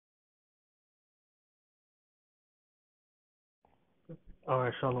All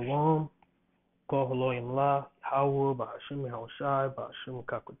right, Shalom. Call Haloyim La, Howard, Bahashim Hawashai, Bahashim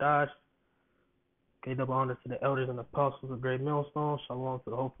Kakodash. Okay, double honor to the elders and apostles of Great Millstone. Shalom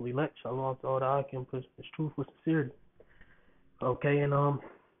to the hopefully elect. Shalom to all the Akim, pushing this truth with sincerity. Okay, and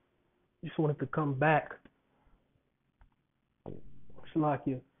just wanted to come back.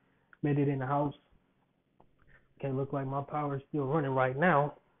 Shalakia made it in the house. Okay, look like my power is still running right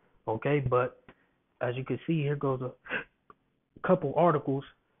now. Okay, but as you can see, here goes a couple articles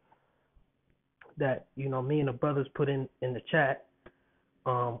that me and the brothers put in the chat.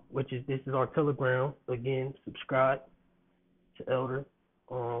 Which is, this is our Telegram. Again, subscribe to Elder,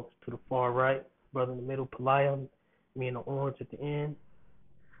 to the far right, brother in the middle, Peliah, me in the orange at the end.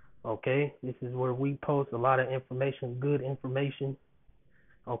 Okay, this is where we post a lot of information, good information.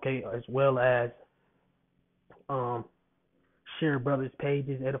 Okay, as well as share brothers'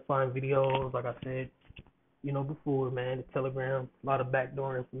 pages, edifying videos. Like I said, before, man, the Telegram, a lot of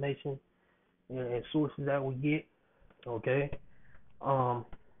backdoor information and sources that we get. Okay.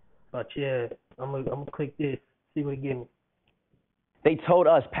 But yeah, I'm gonna click this, see what it gives me. They told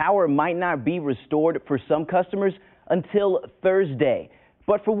us power might not be restored for some customers until Thursday.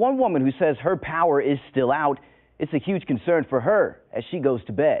 But for one woman who says her power is still out, it's a huge concern for her as she goes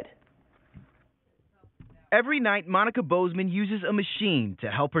to bed. Every night, Monica Bozeman uses a machine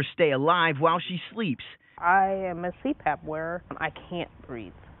to help her stay alive while she sleeps. I am a CPAP wearer. I can't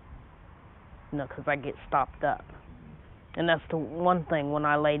breathe, because I get stopped up. And that's the one thing, when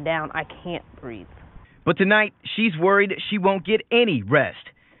I lay down, I can't breathe. But tonight, she's worried she won't get any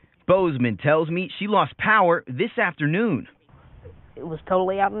rest. Bozeman tells me she lost power this afternoon. It was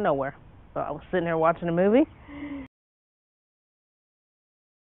totally out of nowhere. So I was sitting here watching a movie.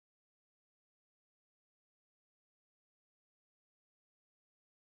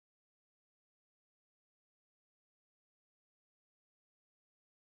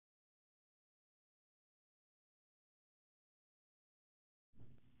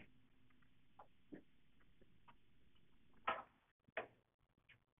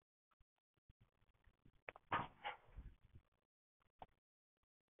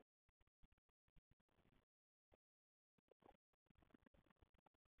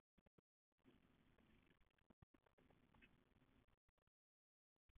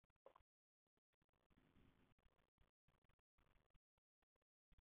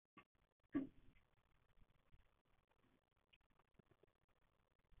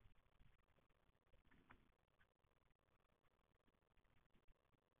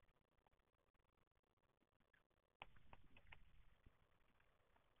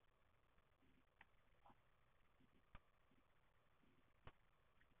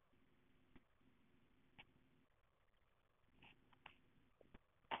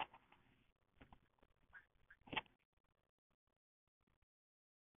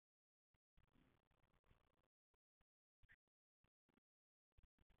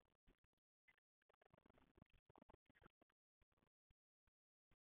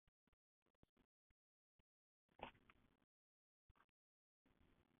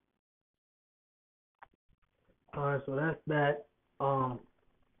 All right, so that's that. I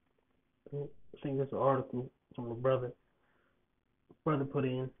think this is an article from the brother put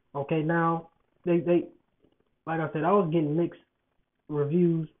in. Okay, now they like I said, I was getting mixed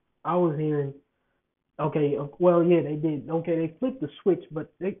reviews. I was hearing, okay, well, yeah, they did. Okay, they flipped the switch,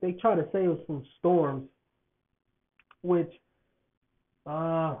 but they try to say it was from storms, which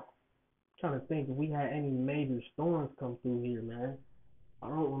trying to think if we had any major storms come through here, man. I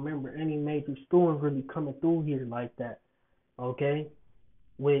don't remember any major storms really coming through here like that. Okay,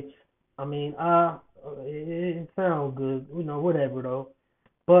 which I mean, it sounds good, whatever though.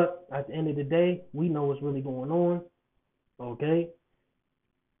 But at the end of the day, we know what's really going on. Okay,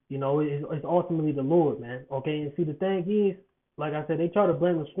 it's ultimately the Lord, man. Okay, and see the thing is, like I said, they try to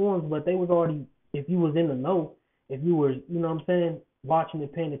blame the storms, but they was already, if you was in the know, if you were, what I'm saying, watching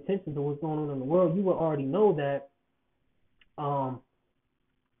and paying attention to what's going on in the world, you would already know that.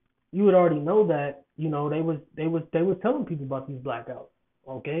 You would already know that, they was telling people about these blackouts.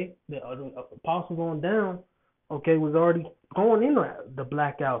 Okay, the apostles on down, okay, was already going in the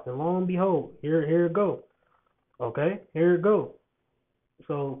blackouts, and lo and behold, here it go. Okay, here it go.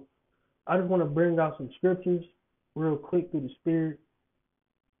 So I just want to bring out some scriptures real quick through the Spirit,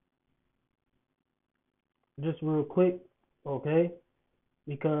 just real quick, okay?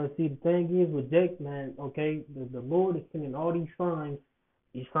 Because see, the thing is with Jake, man, okay, the Lord is sending all these signs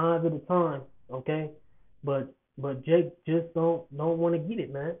of the time, okay? But Jake just don't want to get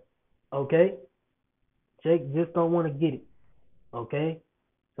it, man. Okay? Jake just don't want to get it. Okay?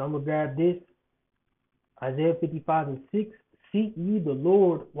 So I'm gonna grab this. Isaiah 55:6 Seek ye the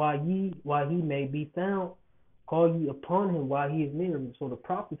Lord while he may be found. Call ye upon him while he is near. So the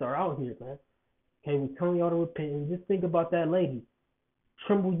prophets are out here, man. Okay, we're telling y'all to repent. And just think about that lady.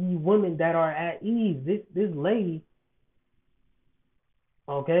 Tremble ye women that are at ease. This lady,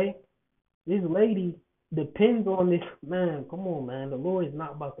 okay, this lady depends on this man. Come on, man. The Lord is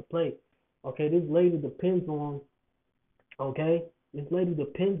not about to play. Okay, this lady depends on. Okay, this lady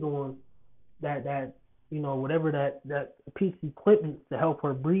depends on that whatever that piece of equipment to help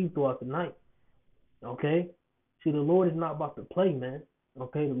her breathe throughout the night. Okay, see, the Lord is not about to play, man.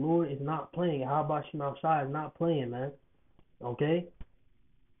 Okay, the Lord is not playing. How about Shema Shai is not playing, man. Okay,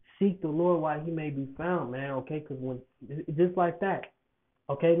 seek the Lord while he may be found, man. Okay, because when just like that.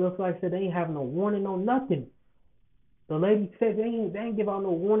 Okay, looks like I said they ain't have no warning on nothing. The lady said they ain't give out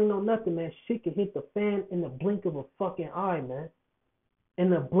no warning on nothing, man. Shit could hit the fan in the blink of a fucking eye, man. In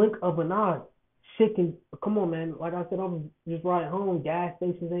the blink of an eye. Shit can, come on, man. Like I said, I was just riding home. Gas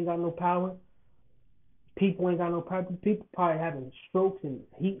stations ain't got no power. People ain't got no power. People probably having strokes and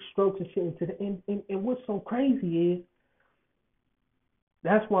heat strokes and shit. And what's so crazy is,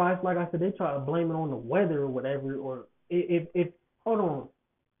 that's why it's like I said, they try to blame it on the weather or whatever. Or if hold on.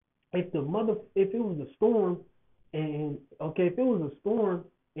 If it was a storm, and okay, if it was a storm,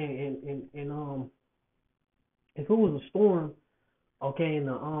 and if it was a storm, okay, and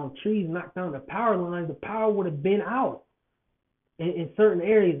the trees knocked down the power lines, the power would have been out. In certain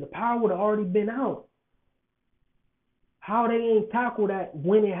areas, the power would have already been out. How they ain't tackle that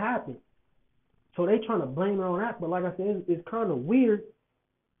when it happened? So they trying to blame it on that, but like I said, it's kind of weird.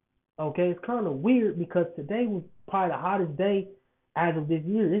 Okay, it's kind of weird because today was probably the hottest day as of this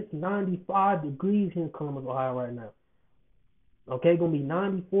year. It's 95 degrees here in Columbus, Ohio right now. Okay, gonna be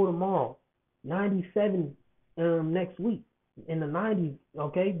 94 tomorrow, 97 next week, in the 90s.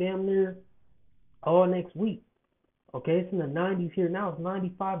 Okay, damn near all next week. Okay, it's in the 90s here now. It's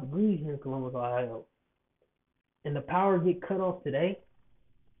 95 degrees here in Columbus, Ohio. And the power get cut off today,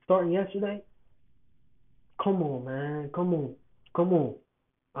 starting yesterday. Come on, man. Come on.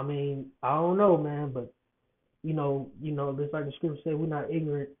 I mean, I don't know, man, but you know, just like the scripture said, we're not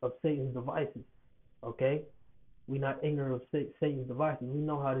ignorant of Satan's devices. Okay? We're not ignorant of Satan's devices. We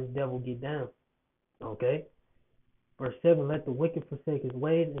know how this devil get down. Okay? Verse 7, let the wicked forsake his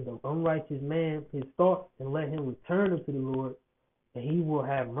ways, and the unrighteous man his thoughts, and let him return unto the Lord, and he will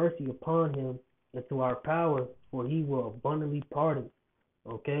have mercy upon him and to our power, for he will abundantly pardon.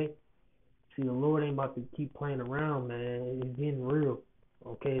 Okay? See, the Lord ain't about to keep playing around, man. It's getting real.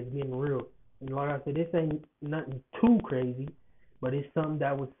 Okay? It's getting real. And like I said, this ain't nothing too crazy, but it's something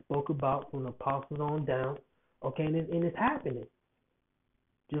that was spoke about from the apostles on down. Okay? And it's happening.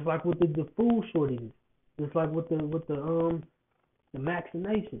 Just like with the food shortages. Just like with the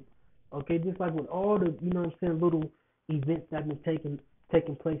vaccination. Okay? Just like with all the, little events that have been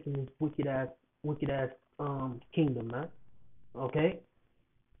taking place in this wicked ass kingdom, man. Okay?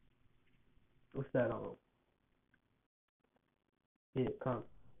 What's that on? Yeah, come.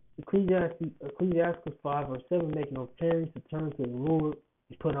 Ecclesiastes 5 or 7, make no tarry to turn to the Lord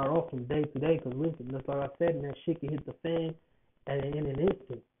and put our off from day to day. Because listen, that's like I said, and that shit can hit the fan in an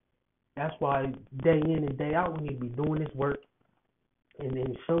instant. That's why day in and day out we need to be doing this work, and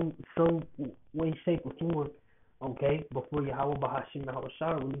in some way, shape, or form, okay, before Yahweh Bahashim Yahweh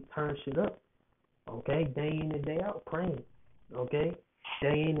really turn shit up. Okay, day in and day out praying. Okay,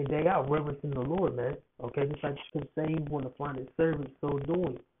 day in and day out reverencing the Lord, man. Okay, just like you can say, he want to find his servant so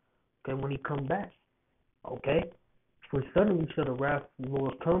doing. Okay, when he come back. Okay, for suddenly shall the wrath of the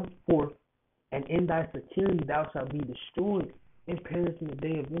Lord come forth, and in thy security thou shalt be destroyed and perish in the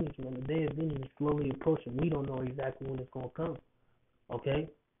day of vengeance. Man, the day of vengeance is slowly approaching. We don't know exactly when it's gonna come. Okay,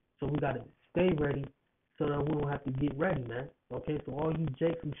 so we gotta stay ready so that we don't have to get ready, man. Okay, so all you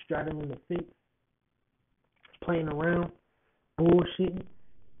jakes who straddling the fence, playing around, bullshitting,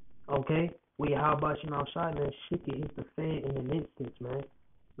 okay, well, how about you outside, man? Shit can hit the fan in an instant, man.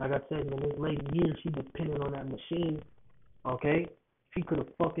 Like I said, man, this lady here, she depending on that machine, okay? She could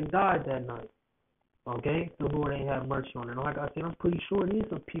have fucking died that night, okay? The Lord ain't have mercy on her. And like I said, I'm pretty sure there's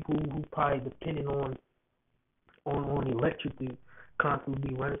some people who probably depending on electric to constantly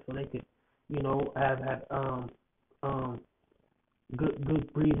be running so they could, have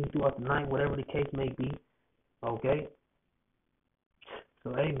good breathing throughout the night, whatever the case may be, okay?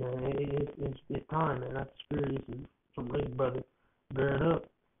 So hey, man, it's time, man. That's the spirit. This is from Rich Brother. Gird up.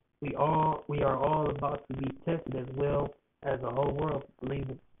 We are all about to be tested as well as the whole world. I believe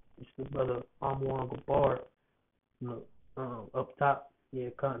it's the brother Amor Uncle Bar, up top.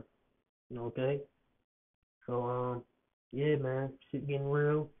 Yeah, cotton. Okay. So yeah, man, shit getting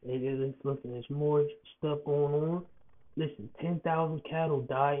real. Listen, there's more stuff going on. Listen, 10,000 cattle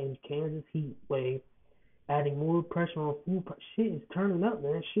die in Kansas heat wave, adding more pressure on food. Shit is turning up,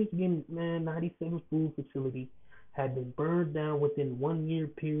 man. Shit's getting, man. 97 food facilities have been burned down within 1 year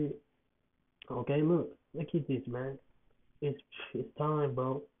period. Okay, look at this, man. It's it's time,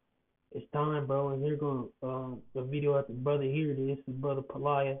 bro. It's time, bro. And here goes the video at the brother here. This is brother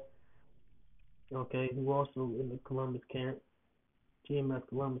Palaya. Okay, who also in the Columbus camp, GMS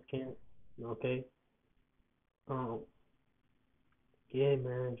Columbus camp. Okay, um, yeah,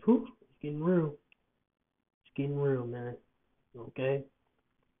 man. Whew, it's getting real. It's getting real, man. Okay,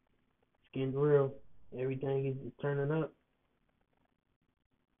 it's getting real. Everything is turning up.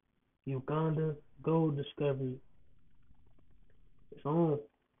 Uganda gold discovery. It's on.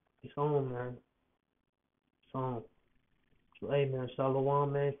 It's on, man. It's on. So, hey, man,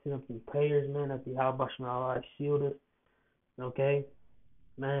 Shalom, man. Send up some prayers, man. That the Habashim Allah shield us. Okay,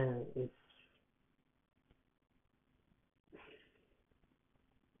 man. It's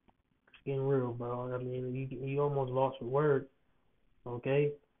getting real, bro. I mean, you almost lost your word.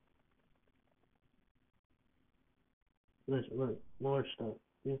 Okay. Listen, look, more stuff.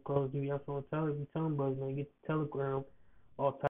 Just close, give y'all some tell them, brothers, man. Get the Telegram. All